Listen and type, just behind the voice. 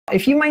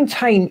If you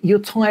maintain your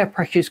tyre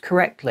pressures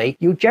correctly,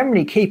 you're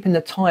generally keeping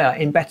the tyre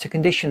in better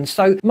condition.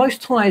 So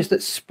most tyres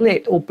that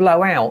split or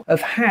blow out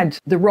have had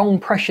the wrong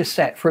pressure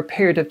set for a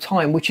period of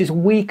time, which has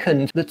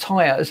weakened the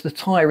tyre as the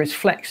tyre is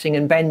flexing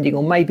and bending,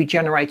 or maybe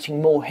generating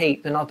more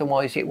heat than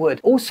otherwise it would.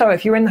 Also,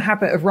 if you're in the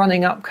habit of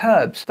running up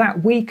curbs,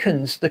 that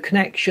weakens the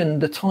connection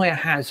the tyre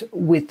has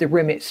with the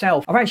rim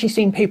itself. I've actually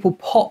seen people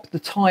pop the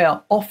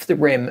tyre off the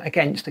rim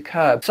against the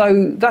curb.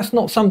 So that's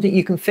not something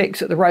you can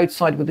fix at the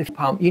roadside with the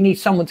pump. You need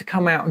someone to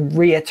come out and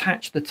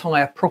reattach the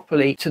tyre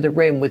properly to the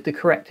rim with the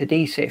correct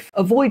adhesive.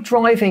 Avoid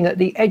driving at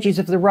the edges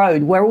of the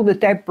road where all the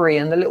debris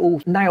and the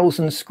little nails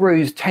and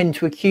screws tend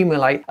to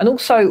accumulate. And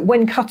also,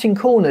 when cutting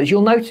corners,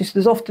 you'll notice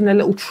there's often a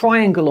little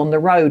triangle on the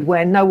road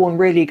where no one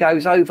really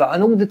goes over,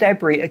 and all the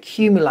debris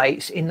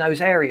accumulates in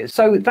those areas.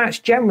 So that's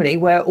generally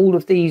where all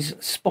of these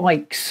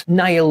spikes,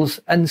 nails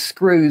and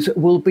screws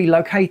will be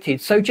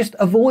located. So just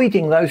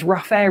avoiding those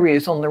rough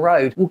areas on the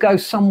road will go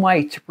some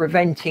way to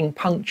preventing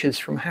punctures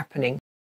from happening.